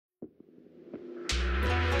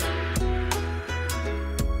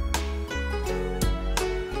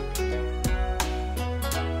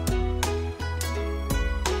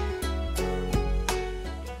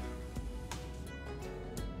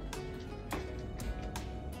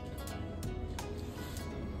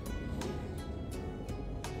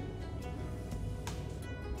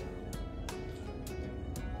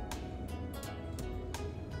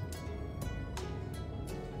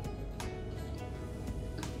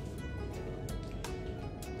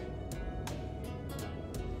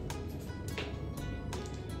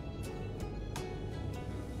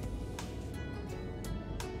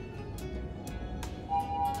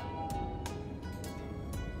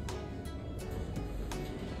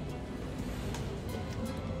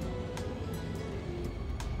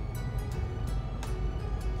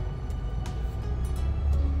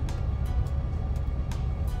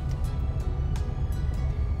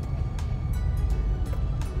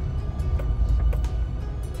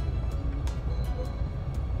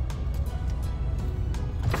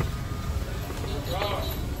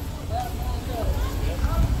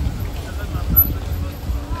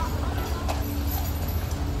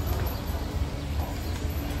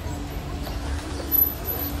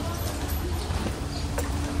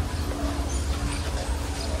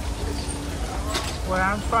Where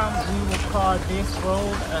I'm from, we would call this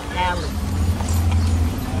road an alley.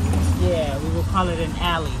 Yeah, we would call it an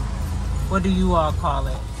alley. What do you all call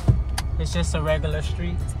it? It's just a regular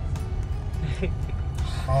street?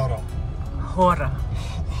 Hara. Hora.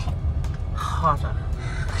 Hara.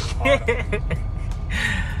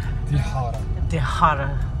 Di hara. The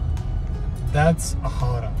hara. That's a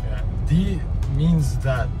hara. Yeah. Di means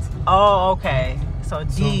that. Oh, okay. So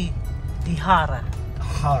di hara.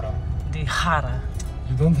 Hara. The hara.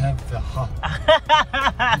 You don't have the ha.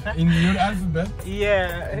 In your alphabet,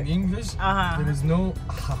 Yeah. in English, there is no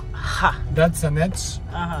ha. Ha. That's an H,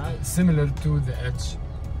 similar to the H.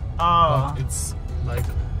 Oh. But it's like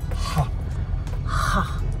ha.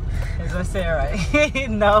 Ha. Is I say it right?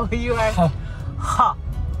 No, you are. Ha. Ha.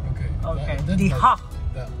 Okay. Okay. That- The that- ha.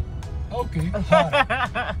 that- Okay.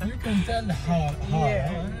 Ha. You can tell ha. Ha.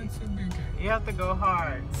 Yeah. It should be okay. You have to go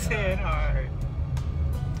hard. Say it hard.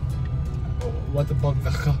 Oh, what about the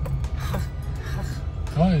ha?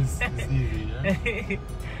 Ha is easy, yeah?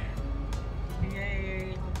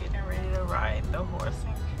 Yay, we're getting ready to ride the horse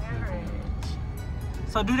and carriage.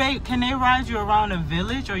 So can they ride you around the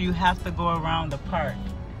village or you have to go around the park?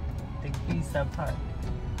 The Pisa Park.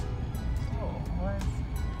 Oh, what?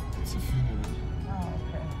 It's a funeral. Oh,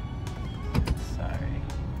 okay. Sorry.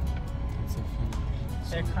 It's a funeral.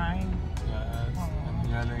 They're crying? Yes, and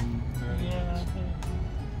yelling. Very Yeah. much.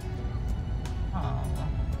 Oh.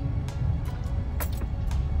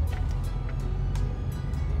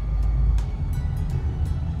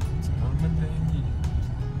 It's a normal day in Egypt.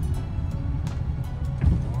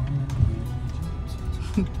 Normal day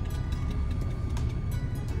in Egypt.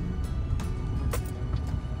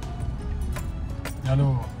 Hello.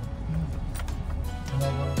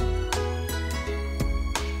 Hello.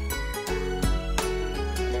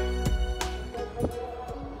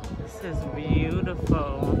 This is beautiful.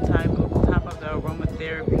 On top of the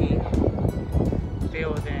aromatherapy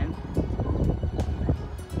building.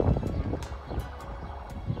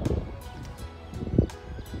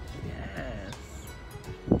 Yes.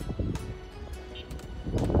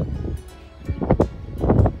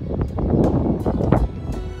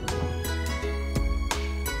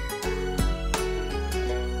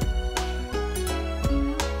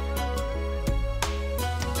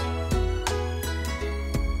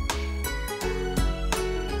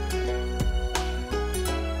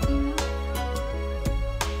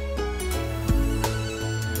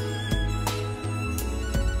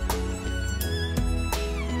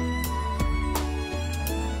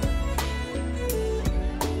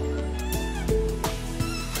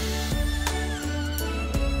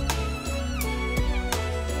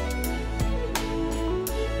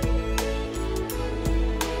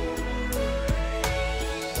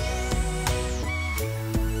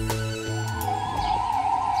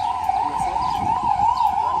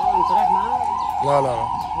 لا لا لا.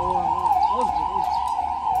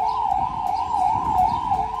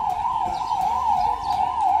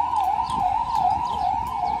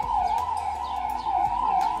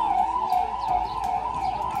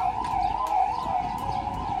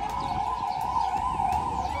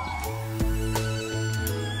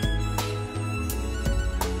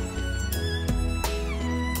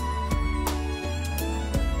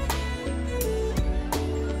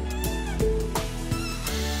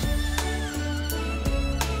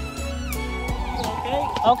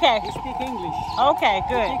 Okay. You speak English. Okay,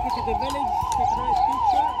 good. Take it to the village, take a nice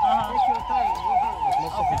picture, take your time, no hurry.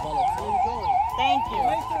 Enjoy. Thank you.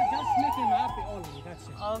 Later, just make him happy only, that's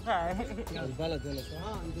it. Okay. البلد هنا صح؟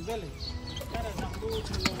 in the village.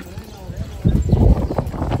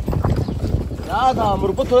 يا ده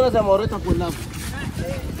مربوط هنا زي ما وريتك والنبي.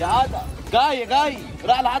 يا ده جاي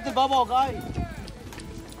راح لحد البابا وجاي.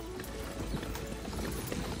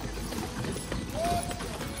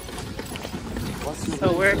 So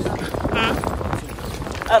we're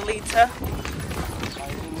Aleta.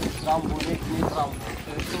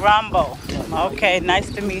 Rambo. Okay, nice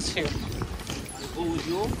to meet you. I go with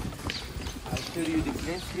you. I show you the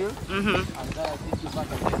place here. And then I take you back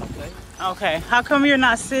again, okay? Okay. How come you're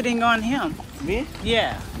not sitting on him? Me?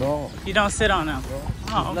 Yeah. No. You don't sit on him? No.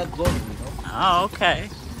 Oh. Let go, you know? Oh, okay.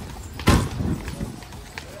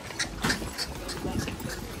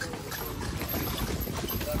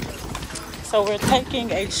 So we're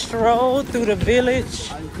taking a stroll through the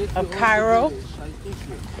village of Cairo.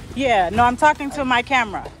 Yeah, no, I'm talking to my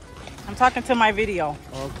camera. I'm talking to my video.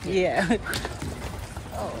 Okay. Yeah.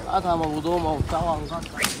 أطعم وضوء وبتاع.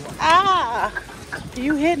 Ah,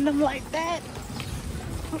 you hitting them like that?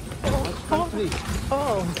 What country?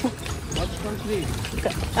 Oh, What country?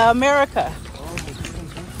 America. Oh,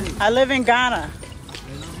 different country. I live in Ghana.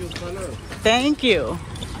 I love your color. Thank you.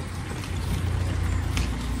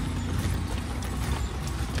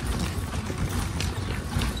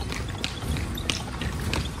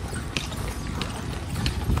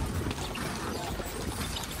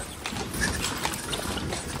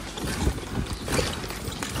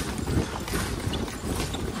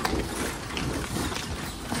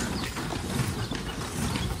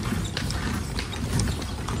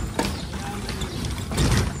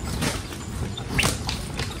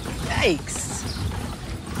 Yikes.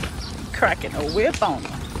 Cracking a whip on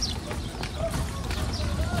them.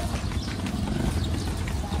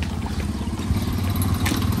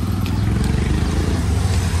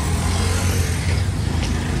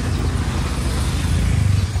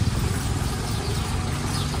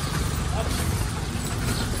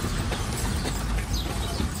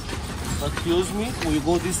 Excuse me, will you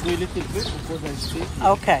go this way a little bit because I stay?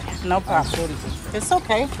 Okay, no I'm problem. sorry, sir. It's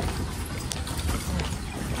okay.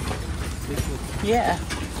 Yeah.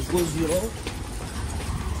 It goes 0.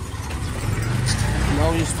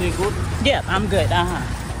 Now you stay good? Yep, I'm good.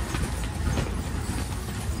 Uh-huh.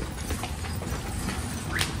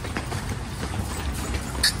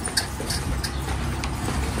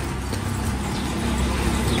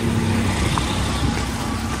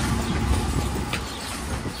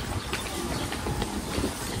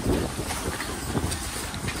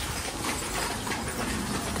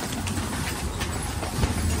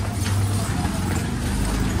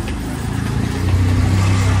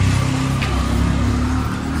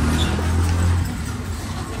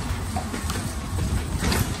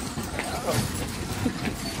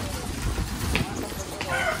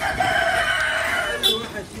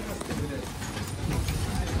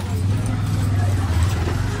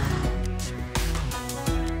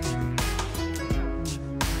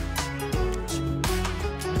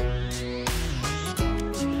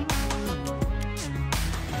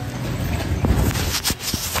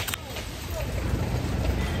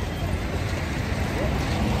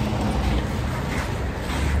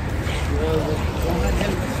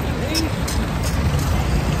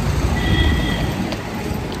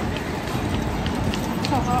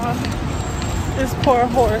 This poor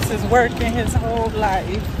horse is working his whole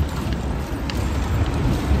life.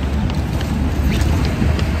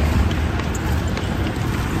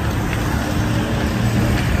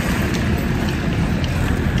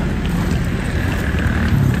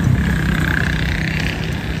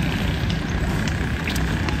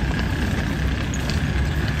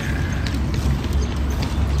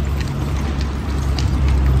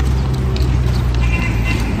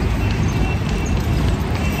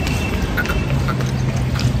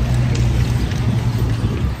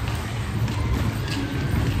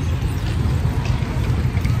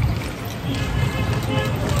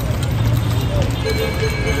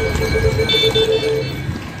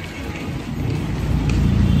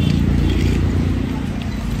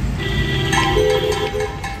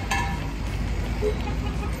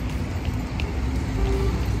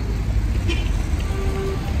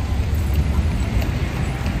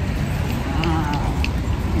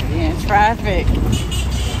 Traffic.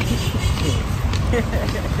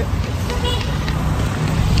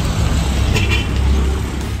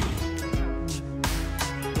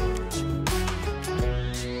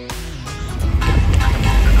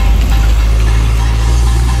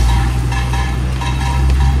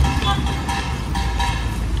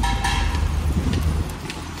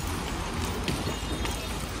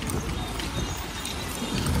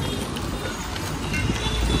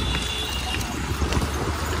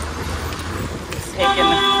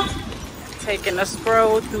 Taking a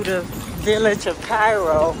stroll through the village of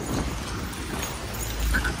Cairo.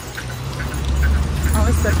 Oh,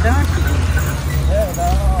 it's a donkey.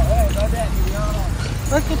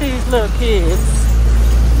 Look at these little kids.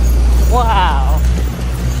 Wow.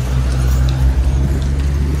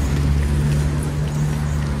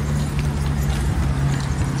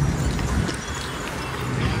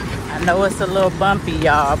 I know it's a little bumpy,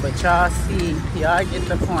 y'all, but y'all see, y'all get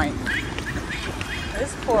the point.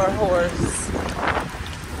 This poor horse.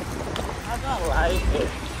 I don't like it.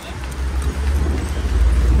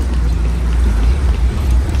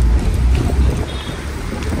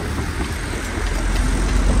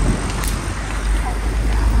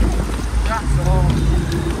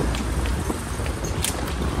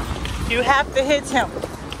 You have to hit him.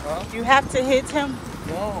 Huh? You have to hit him.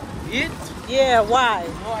 No. Hit? Yeah, why?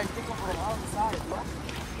 No, I take him from outside. No?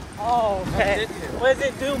 Oh, okay. What does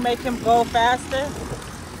it do? Make him go faster?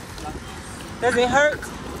 Does it hurt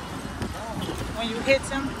when you hit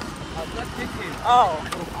him? I'm not taking Oh.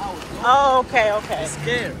 from out. No? Oh, okay, okay. I'm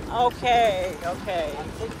scared. Okay, okay, I'm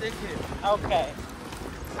not taking. okay.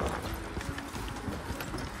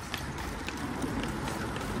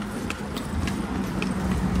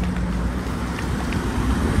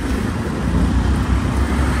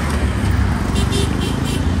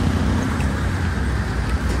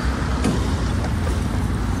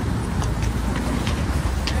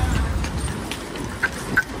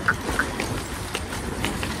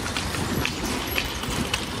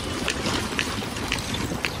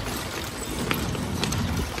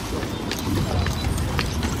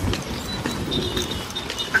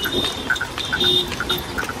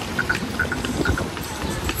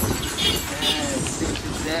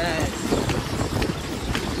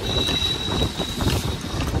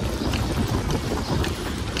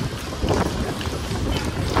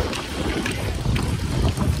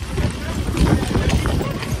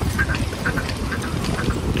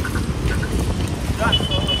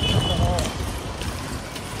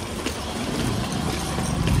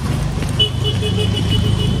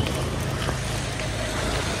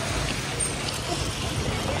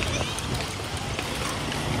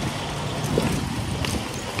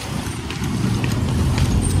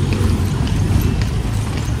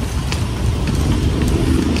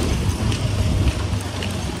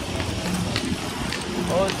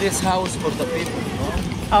 this house for the people, you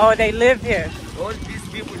know? Oh, they live here. All these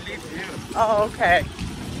people live here. Oh, okay.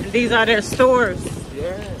 And these are their stores.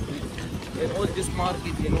 Yeah. And all this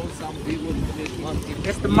market, you know, some people make market.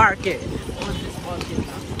 It's the market. All this market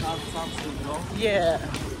have something, you know? Yeah.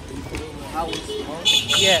 House, you know?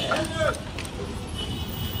 Yeah.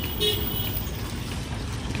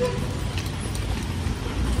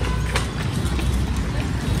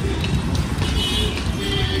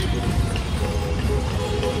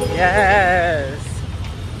 Yes.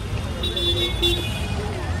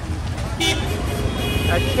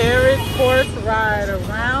 A carriage horse ride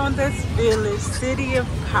around this village, city of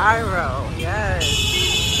Cairo. Yes.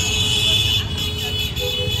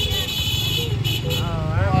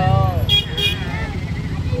 Oh,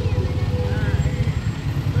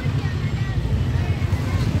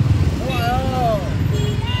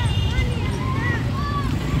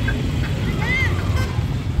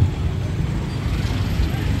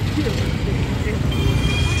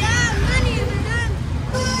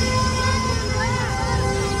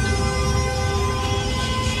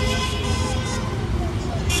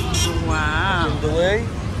 wow. In the way,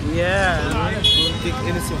 Yeah. don't take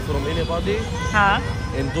anything from anybody Huh?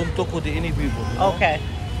 and don't talk with any people. You know? Okay.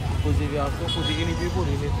 Because if you are talking with any people,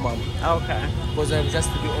 you need money. Okay. Because I'm just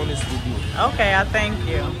to be honest with you. Okay, I thank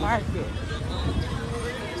you. Market.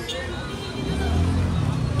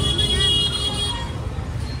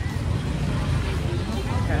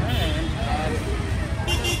 Okay.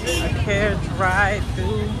 A carriage ride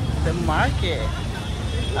through the market.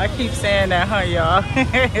 I keep saying that, huh, y'all?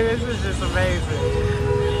 This is just amazing.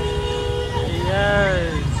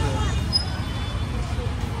 Yes.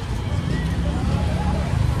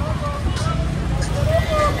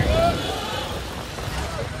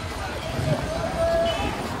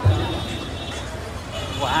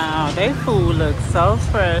 Wow, their food looks so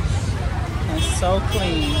fresh and so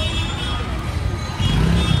clean.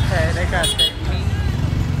 Okay, they got their meat.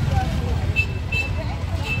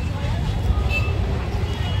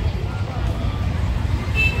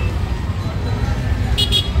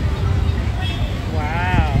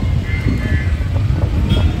 Wow.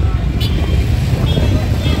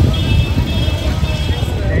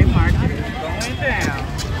 Their market is going down.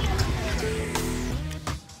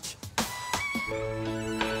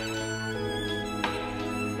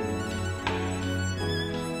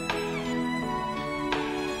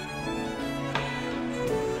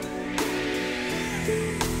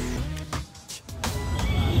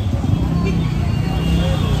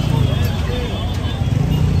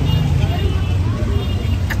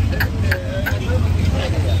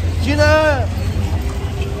 Gina!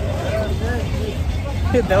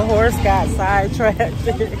 The horse got sidetracked.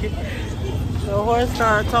 The horse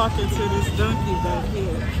started talking to this donkey back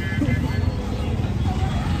here.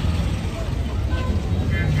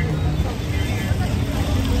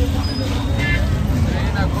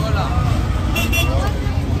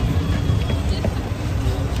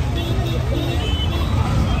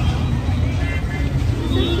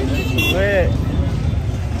 Wait.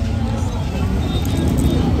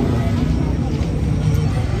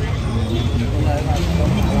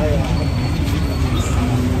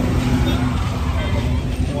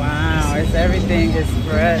 Wow, everything is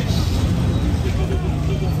fresh.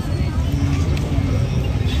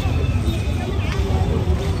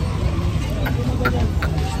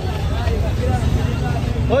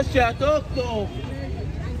 خش يا توك توك.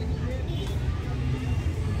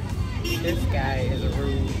 This guy is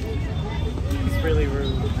rude. He's really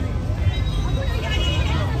rude.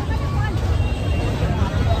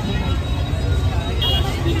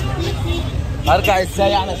 ارجع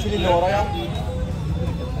ازاي يعني اشيل اللي ورايا؟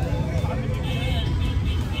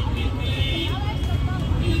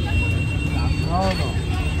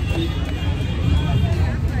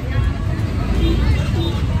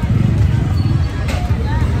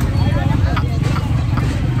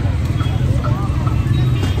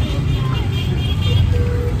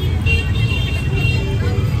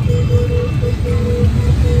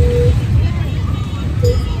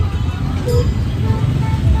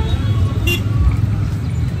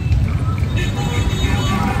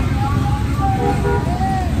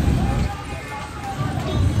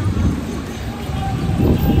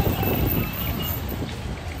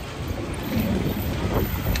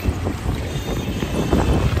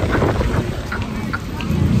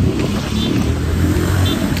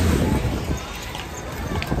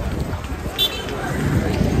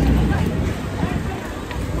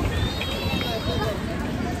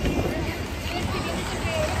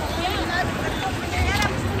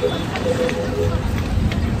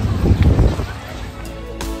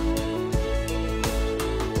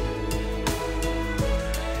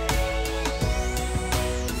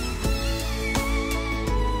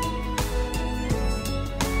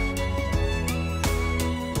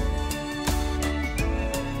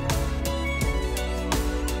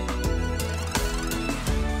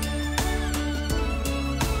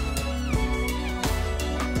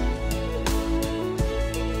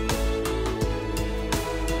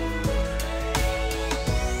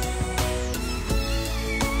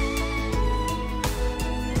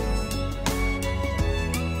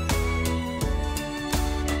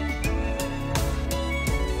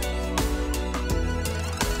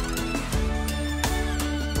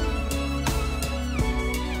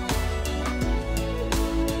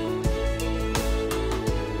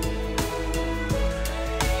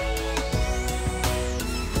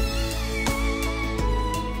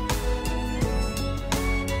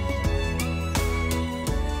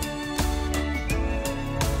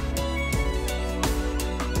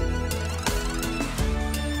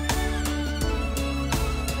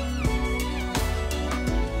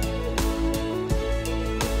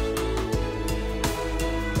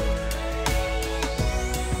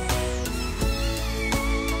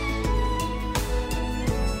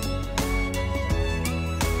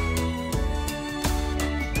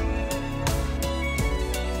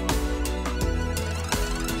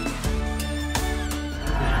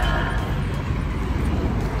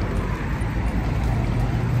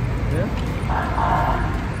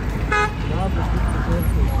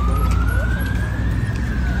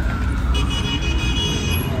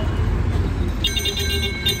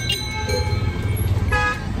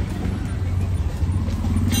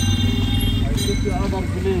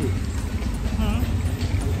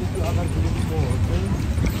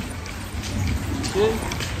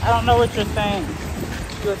 I don't know what you're saying.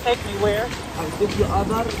 You'll take me where? I'll give you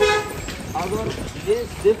other,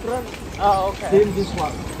 this different. Oh, okay. Same this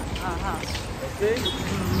one. Okay?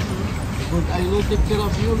 Good. I will take care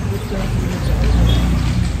of you. Take care of you.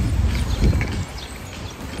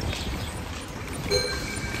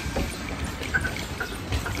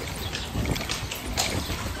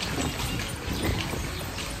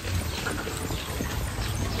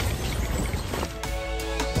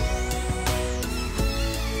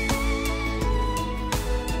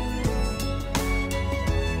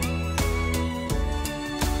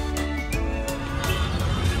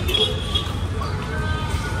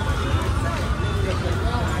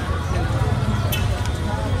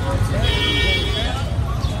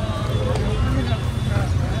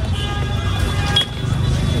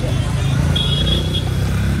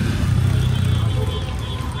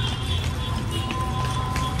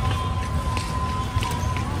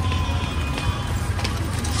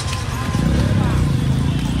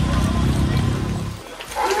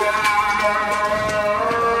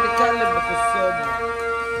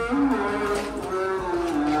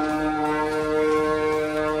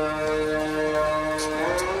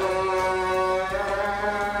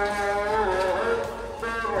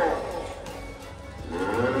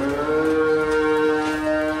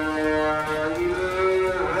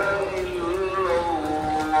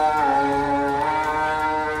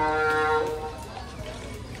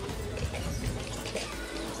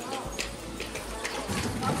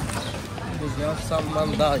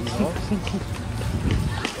 Someone die, you know?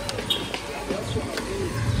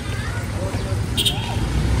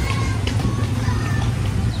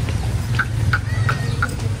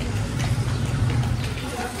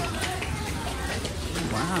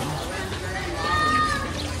 Wow.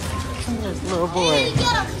 This little boy.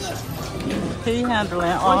 He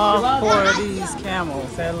handling all 4 of these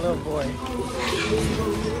camels, that little boy.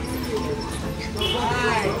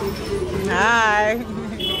 Hi.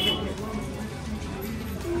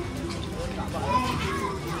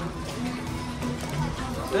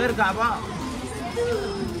 ارجع بقى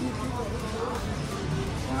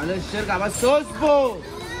معلش ارجع بس اصبر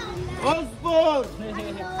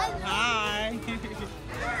هاي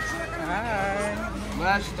هاي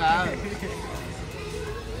ماشي تعال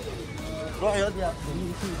روح ياض يا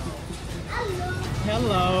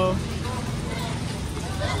Hello.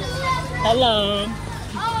 Hello.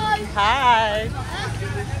 Hi.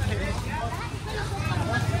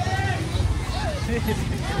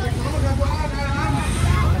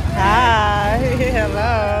 Hi.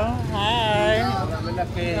 Hello. Hi.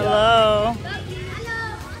 Hello.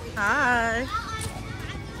 Hi.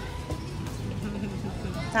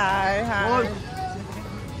 Hi. Hi.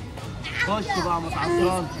 خش بقى ما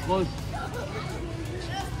تعصبش خش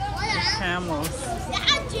Camels.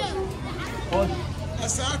 خش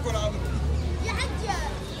هسه اكل عبد يا حجة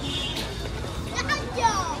يا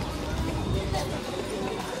حجة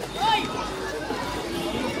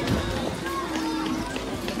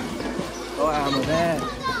اوعى يا مدام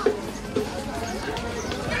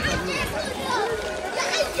يا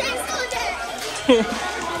حجة سودة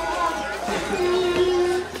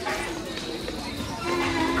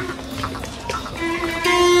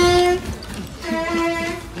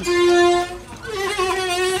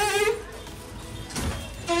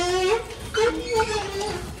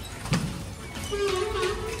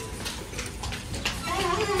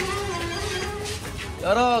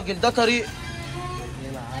يا راجل ده طريق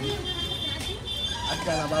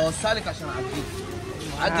عدي انا بوسع لك عشان اعديك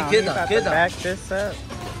عدي Wow, كده you got to كده back this up.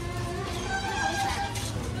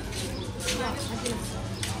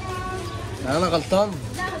 يعني انا غلطان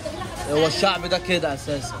هو الشعب ده كده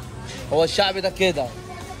اساسا هو الشعب ده كده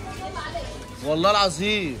والله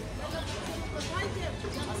العظيم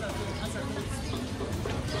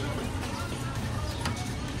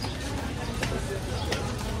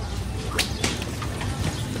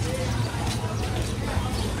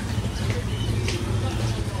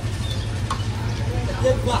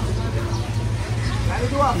يعني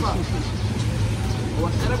دي واقفة هو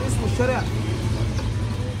الشارع اسمه الشارع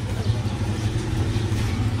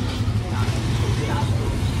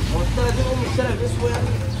هو الشارع دي الشارع باسمه يعني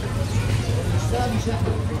الشارع مش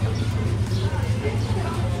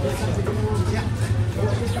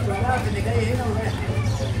اللي جاي هنا ورايح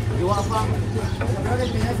دي واقفة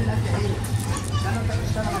الراجل بينزل اكل عينه عشان انت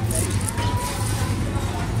بتشتغل هتلاقيه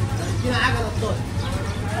ادينا عجلة الطاهر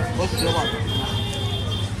بص يا بابا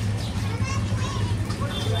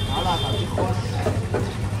تعالى هخليك خش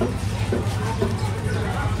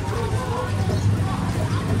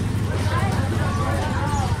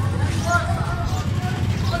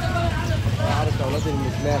عارف يا اولاد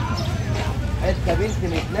المزلاق حته بين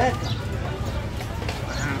بنت متناكة.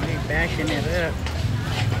 Wow, they backing it up.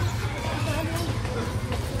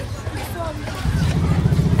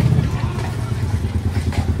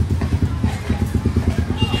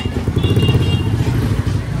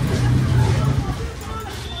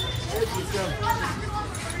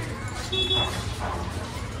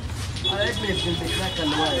 هو ابن المتناكة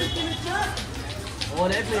اللي واقف. هو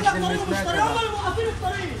ابن المتناكة ده.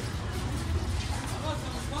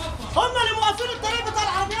 هم اللي موقفين الطريق بتاع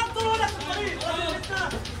العربيات دول ولا في الطريق.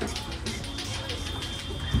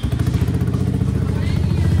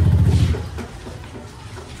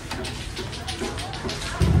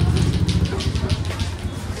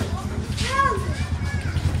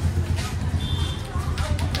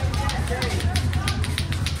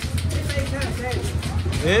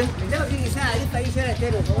 ايه؟ ده بيجي ساعة لف أي شارع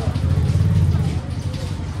تاني وخلاص.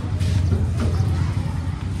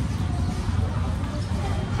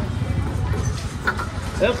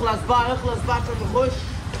 اخلص بقى عشان نخش.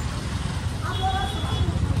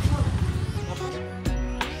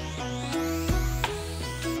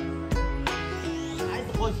 عايز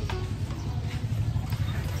اخش.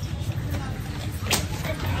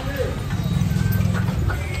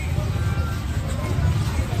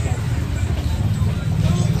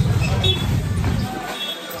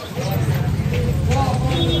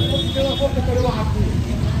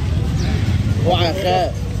 اوعى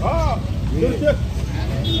خاف.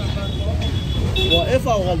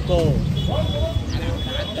 واقفة وغلطان.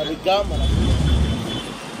 طب الكاميرا.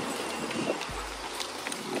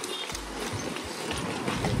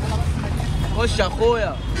 خش يا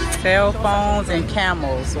اخويا. Cell phones and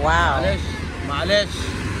camels. Wow. معلش.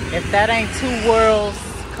 If that ain't two worlds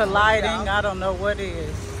colliding, I don't know what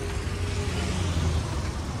is.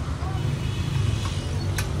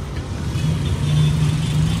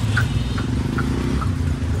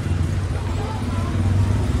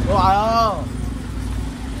 اوعى.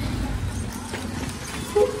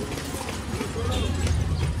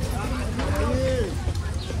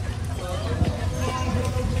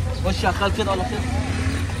 خش يا خال كده ولا كده.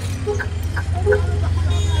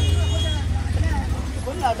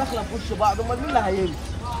 كلها داخله في وش بعض، امال مين اللي هيمشي؟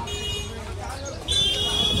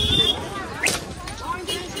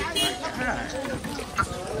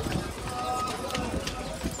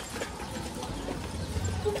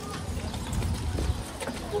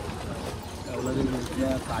 يا اولاد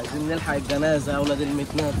المتناكة، عايزين نلحق الجنازه يا اولاد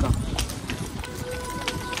المتناكة.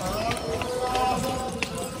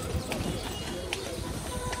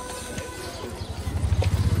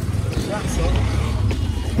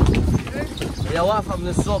 هي واقفة من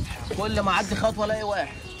الصبح، كل ما اعدي خطوة الاقي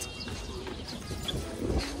واحد.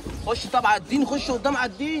 خش طب عديني، خش قدام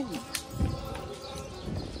عديني.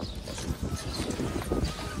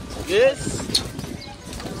 يس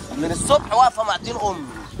من الصبح واقفة مع دين امي.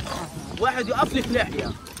 واحد يقف لي في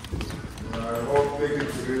لحية. I hope they get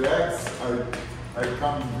to relax. I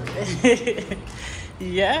come.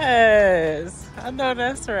 Yes, I know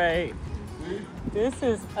that's right. This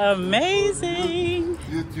is amazing.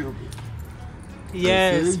 YouTube.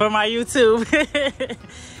 Yes, see? for my YouTube.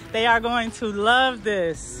 They are going to love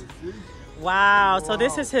this. Wow. So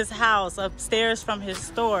this is his house upstairs from his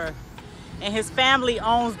store. And his family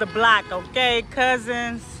owns the block, okay?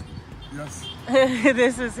 Cousins. Yes.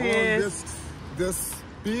 This is All his. this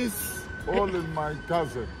piece, all in my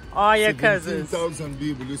cousin. All your cousins. 17,000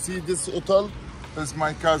 people. You see this hotel is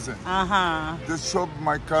my cousin. Uh-huh. This shop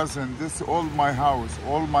my cousin. This all my house.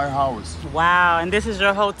 All my house. Wow. And this is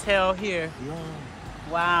your hotel here. Yeah.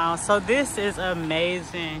 Wow. So this is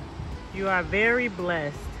amazing. You are very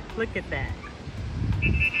blessed. Look at that.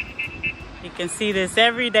 You can see this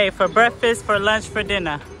every day for breakfast, for lunch, for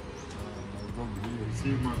dinner.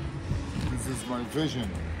 See this is my vision.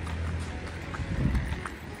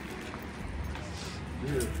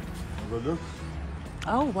 Here, have a look.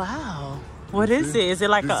 Oh, wow. What is it? Is it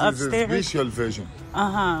like This an upstairs? is a special vision.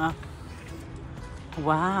 Uh-huh.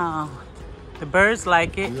 Wow. The birds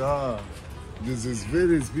like it. Yeah, this is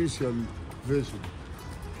very special vision.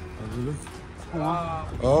 Have a look.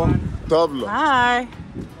 Oh, tabla, Hi.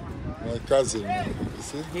 my cousin. You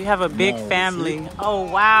see? You have a big Now, family. see? Oh,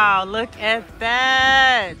 wow. Look at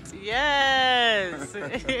that. Yes.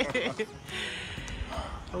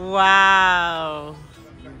 Wow.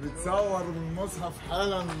 بتصور المصحف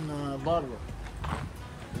حالا برا.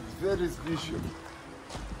 It's very special.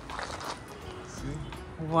 See?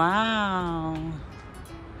 Wow.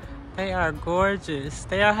 They are gorgeous.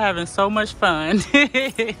 They are having so much fun.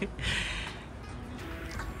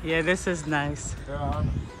 Yeah, this is nice.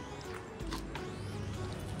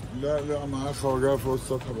 يا لا معاه خواجات فوق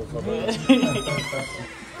السطح بخبر.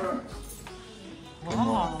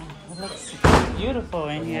 Wow, it looks beautiful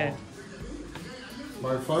in here.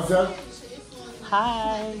 My father.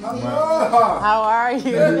 Hi. How are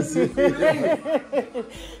you? Is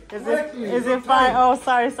it fine? Oh,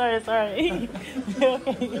 sorry. Okay.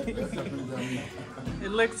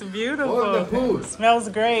 It looks beautiful. Smells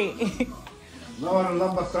great. نور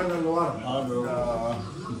اللمبة الثانية اللي ورا.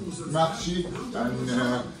 محشي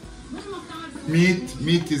and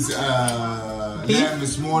meat is lamb,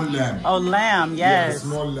 small lamb. Oh, lamb, Yeah, yes.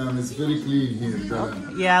 small lamb is very clean here.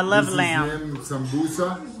 Yeah, I love this lamb. Is lamb sambusa.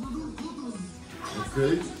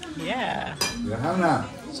 Okay. Yeah, يا هنا.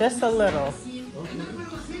 just a little.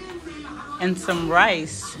 And some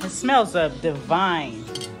rice. It smells of divine.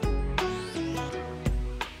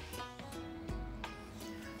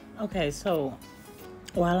 Okay, so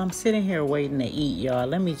while I'm sitting here waiting to eat, y'all,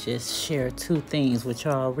 let me just share two things with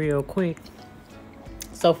y'all real quick.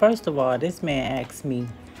 So first of all, this man asked me,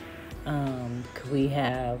 could we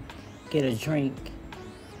get a drink,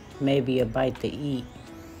 maybe a bite to eat?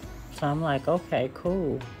 So I'm like, okay,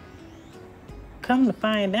 cool. Come to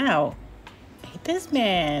find out, this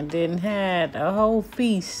man didn't had a whole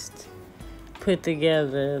feast put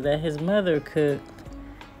together that his mother cooked,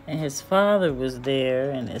 and his father was there,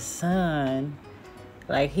 and his son.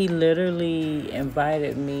 Like, he literally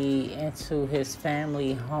invited me into his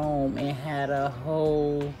family home and had a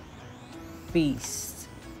whole feast.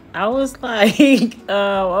 I was like,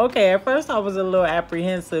 okay, at first I was a little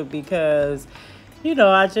apprehensive because, you know,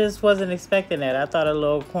 I just wasn't expecting that. I thought a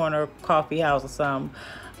little corner coffee house or something.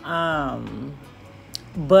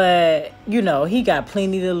 But, you know, he got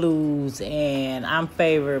plenty to lose, and I'm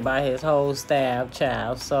favored by his whole staff,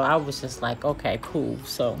 child. So I was just like, okay, cool.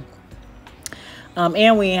 So,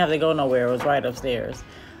 and we didn't have to go nowhere. It was right upstairs.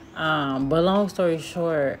 But long story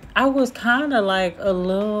short, I was kind of like a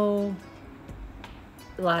little,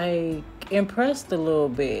 like, impressed a little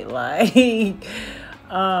bit. Like,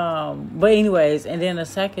 but anyways, and then the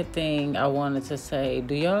second thing I wanted to say,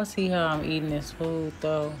 do y'all see how I'm eating this food,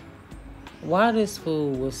 though? Why this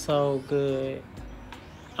food was so good.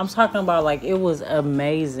 I'm talking about, like, it was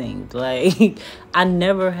amazing. Like, I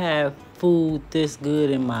never had food this good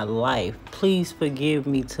in my life. Please forgive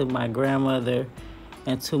me to my grandmother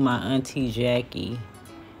and to my auntie Jackie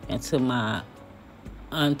and to my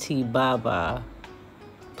auntie Baba.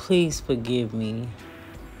 Please forgive me.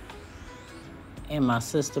 And my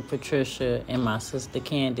sister Patricia and my sister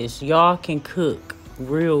Candace. Y'all can cook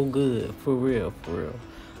real good, for real, for real.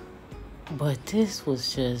 But this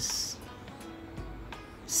was just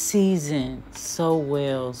seasoned so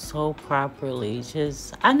well, so properly.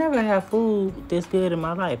 Just, I never had food this good in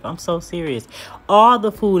my life. I'm so serious. All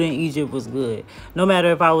the food in Egypt was good. No matter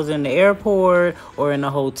if I was in the airport or in a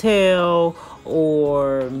hotel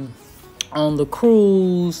or on the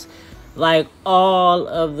cruise, like, all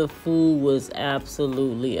of the food was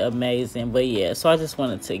absolutely amazing. But yeah, so I just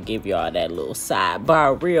wanted to give y'all that little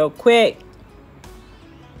sidebar real quick.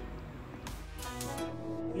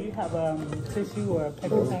 Do you have a tissue or a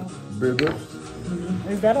paper towel? Baby.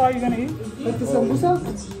 Is that all you're gonna eat? انت سمبوسه؟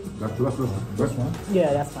 This one.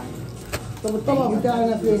 Yeah, that's fine. طب الطبق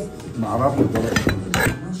بتاعنا فين؟ ما اعرفش الطبق.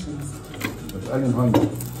 اسالني مهندس.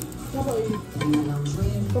 طبق ايه؟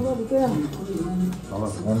 الطبق بتاعي.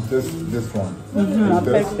 خلاص. Want this one. I'll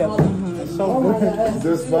taste it. It's so good.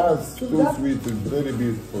 This one is too sweet. It's very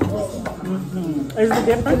beautiful. This one. Is it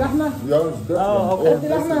different? اللحمه؟ Yeah, it's different. Oh, okay.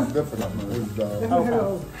 This is different. With the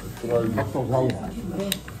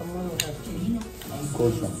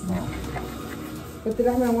kosher. كنت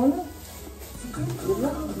لحمه يا ماما؟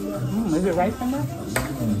 Is it rice in there?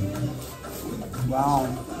 Wow.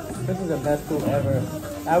 This is the best food ever.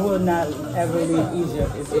 I will not ever leave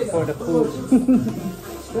Egypt if it's for the food.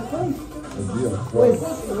 ويز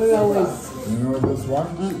ولا ويز You know this one?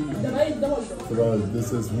 This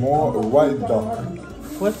is more white duck.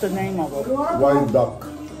 What's the name of it? White duck.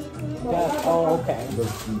 Oh, okay. But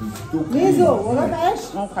it's too ميزو clean. ولا عيش؟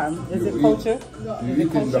 Okay. Is it kosher? You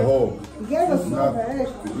eat in the whole, جايبه not الصبح عيش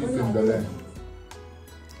to eat in the lamb.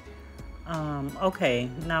 Okay,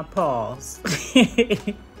 now pause.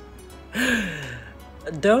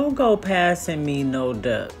 Don't go passing me no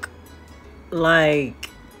duck. Like,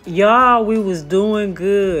 y'all, we was doing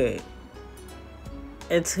good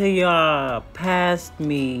until y'all passed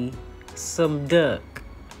me some duck.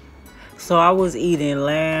 So I was eating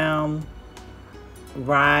lamb,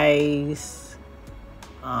 rice,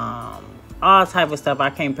 all type of stuff I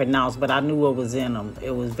can't pronounce, but I knew what was in them.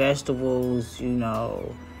 It was vegetables, you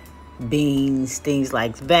know, beans, things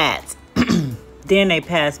like that. Then they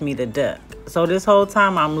passed me the duck. So this whole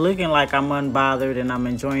time I'm looking like I'm unbothered and I'm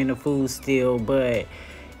enjoying the food still, but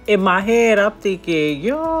in my head, I'm thinking,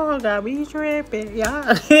 y'all got me tripping. Y'all,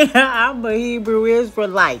 I'm a Hebrew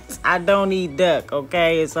Israelite. I don't eat duck,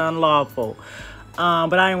 okay? It's unlawful.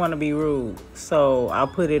 But I didn't want to be rude. So I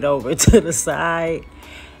put it over to the side.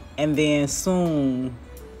 And then soon,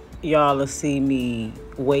 y'all will see me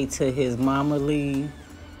wait till his mama leave.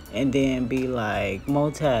 And then be like,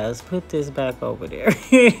 Motaz, put this back over there.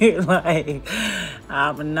 Like,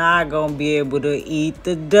 I'm not going to be able to eat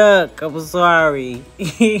the duck. I'm sorry.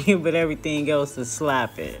 But everything else is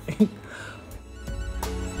slapping.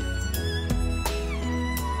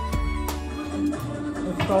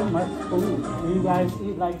 It's so much food. You guys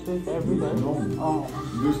eat like this every day? No. Oh,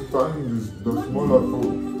 This time is the smaller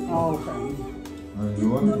food. oh okay. And you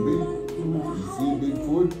want big? See big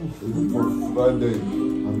food? It's for Friday.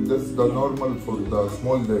 And that's the normal for the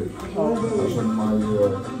small day. عشان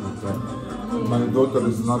my daughter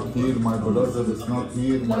is not here, my brother is not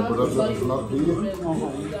here, my brother is not here.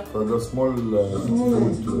 For the small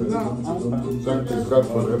food. Thank God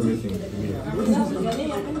for everything.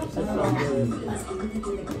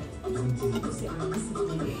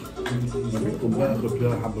 بدكم بقى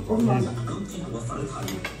فيها حبة عصير.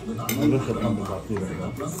 ما نشرب حبة عصير.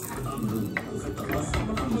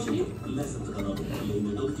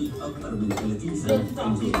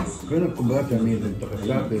 فين الكوبايات يا ميدو؟ انت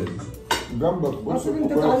خدتها فين؟ جنبك بص. اصل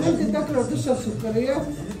انت اتعلمت تاكل وتشرب سكريات.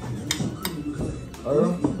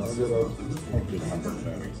 ايوه.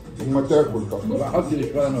 وما تاكل طبعا. لا حط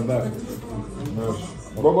لي شوية انا باكل. ماشي.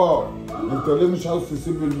 بابا انت ليه مش عاوز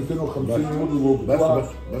تسيب ال 250 يورو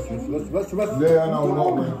بس ليه انا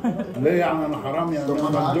وماما؟ ليه يعني انا حرام يعني؟ طب ما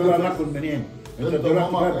أنا دول عندي- ناكل منين؟ انت انت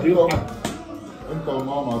دلوقتي وماما جايب ضيوف انت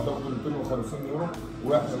وماما هتاخدوا 250 يورو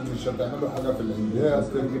واحنا مش هتعملوا حاجه في العيد، هي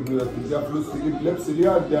تديها فلوس تجيب لبس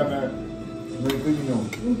ليها اديها 200 يورو.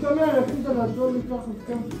 انت مالك انت اللي هتقول لي تاخد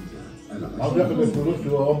كام؟ عاوز ياخد الفلوس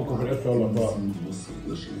وامكم في العشاء ولا طار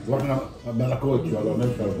واحنا ما ناكلش ولا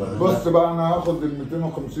نشرب. بص بقى انا هاخد ال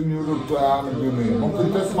 250 يورو بتوعي اعمل بيهم ايه؟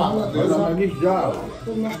 ممكن تسمع انا تسمع؟ ماليش دعوه.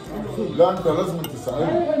 لا انت لازم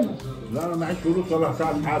تساعدني. لا انا معيش فلوس ولا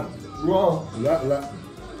هساعد حد. لا لا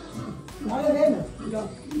تعالى هنا. لا.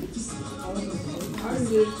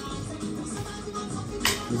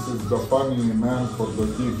 This is the funny man for the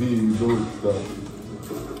TV. You do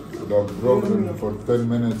the program for 10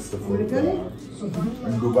 minutes for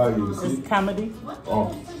in Dubai. You see? It's comedy. Oh,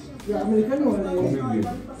 يا امريكاني ولا ايه؟ comedian.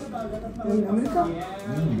 من امريكا؟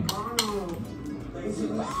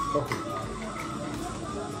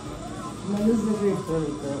 ما نزل فيه.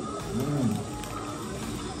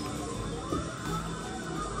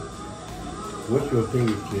 What's your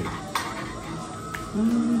favorite cake?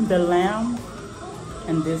 The lamb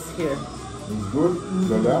and this here. It's good.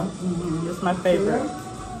 The lamb? This is my favorite.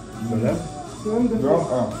 سلام.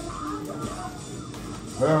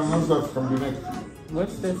 لا هي نازله في كومبينيت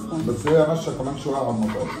What's this one? بس هي ماشيه كمان شويه على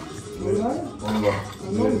المطار. والله؟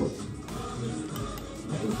 والله.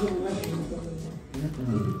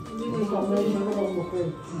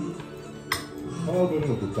 اه بينه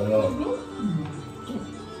في الطيارة.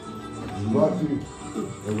 دلوقتي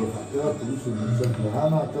اللي تحتها فلوس الانسان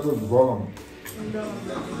انا كده اتظلم.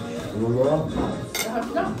 ولا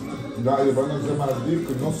لا يبقى انا زي ما اديك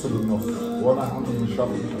النص بالنص وانا هعمل مش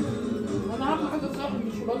هاخد انا اهم حاجه صاحب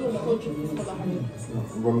مش راجل ولا كوتش ولا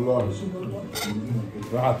حاجه. والله.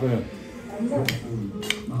 رايحة فين؟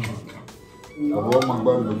 طب امك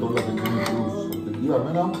بقى اللي بتقول لك اديني فلوس بتديها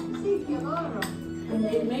منها؟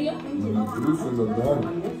 من الفلوس اللي اديها لك.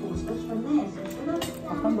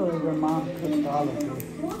 Alhamdulillah, mom cooked all of this.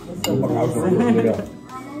 It's امك عاوزة فلوس amazing. ليه؟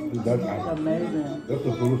 It's ده حاجة. amazing.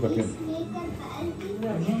 اصرف فلوسك انت.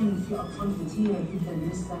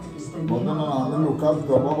 بعدين انا هعمل له كارت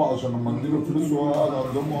يا بابا عشان لما اديله فلوس وهو قاعد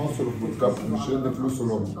عند امه اصرف بالكارت مش يدي فلوس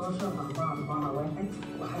لامه.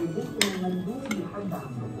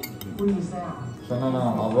 عشان انا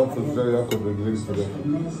هعرفه ازاي ياكل رجليه فراخ.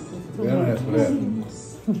 هنا يا فلان.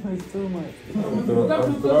 It's too much.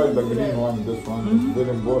 Try the green one, this one is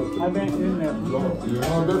very important. I've been in there. You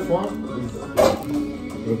know this one?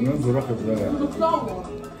 لبنان براحة فلان. بتصور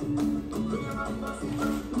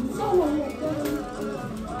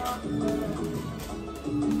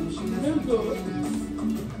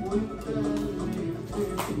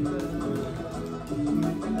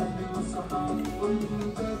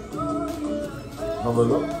Have a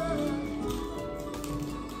look.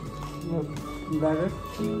 Better?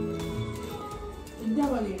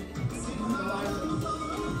 الجبلي.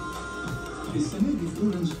 السنة دي في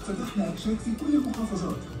أورنج فتحنا أكشاك في كل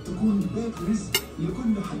المحافظات تكون باب رزق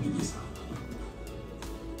لكل حد بيسعى.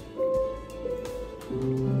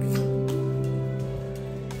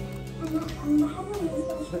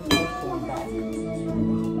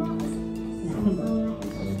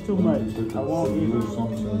 too much. I won't eat. Do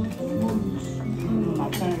something more. I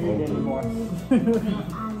can't eat anymore.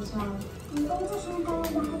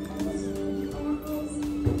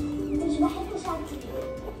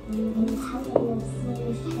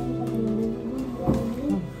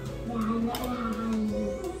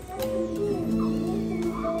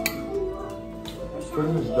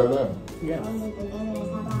 Finish the lamb. Yes.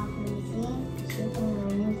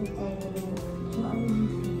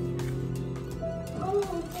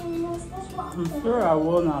 I'm sure I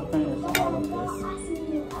will not finish all of this.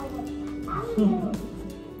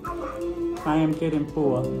 I am getting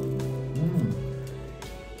full.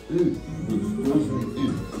 Eat. Excuse me,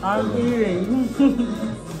 eat. I'm eating.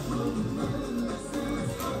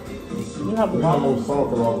 You have We have water? no salt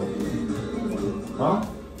around. Huh?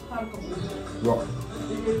 Yeah.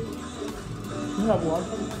 You have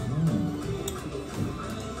water?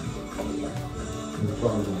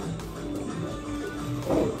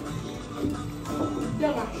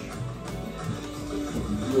 يلا.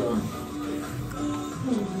 Yeah.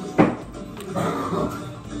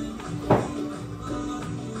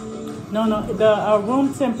 No, the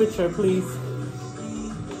room temperature, please.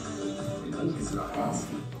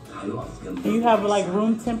 You have like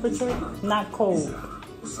room temperature, not cold.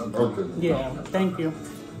 Okay. Yeah, thank you.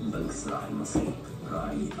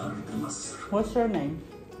 What's your name?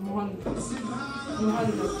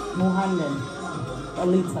 Muhammad.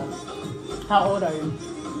 Aleta. How old are you?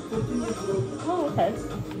 Oh, okay.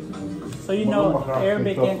 So you know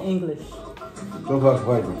Arabic and English. Don't go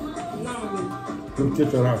fighting. Come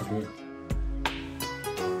get your house.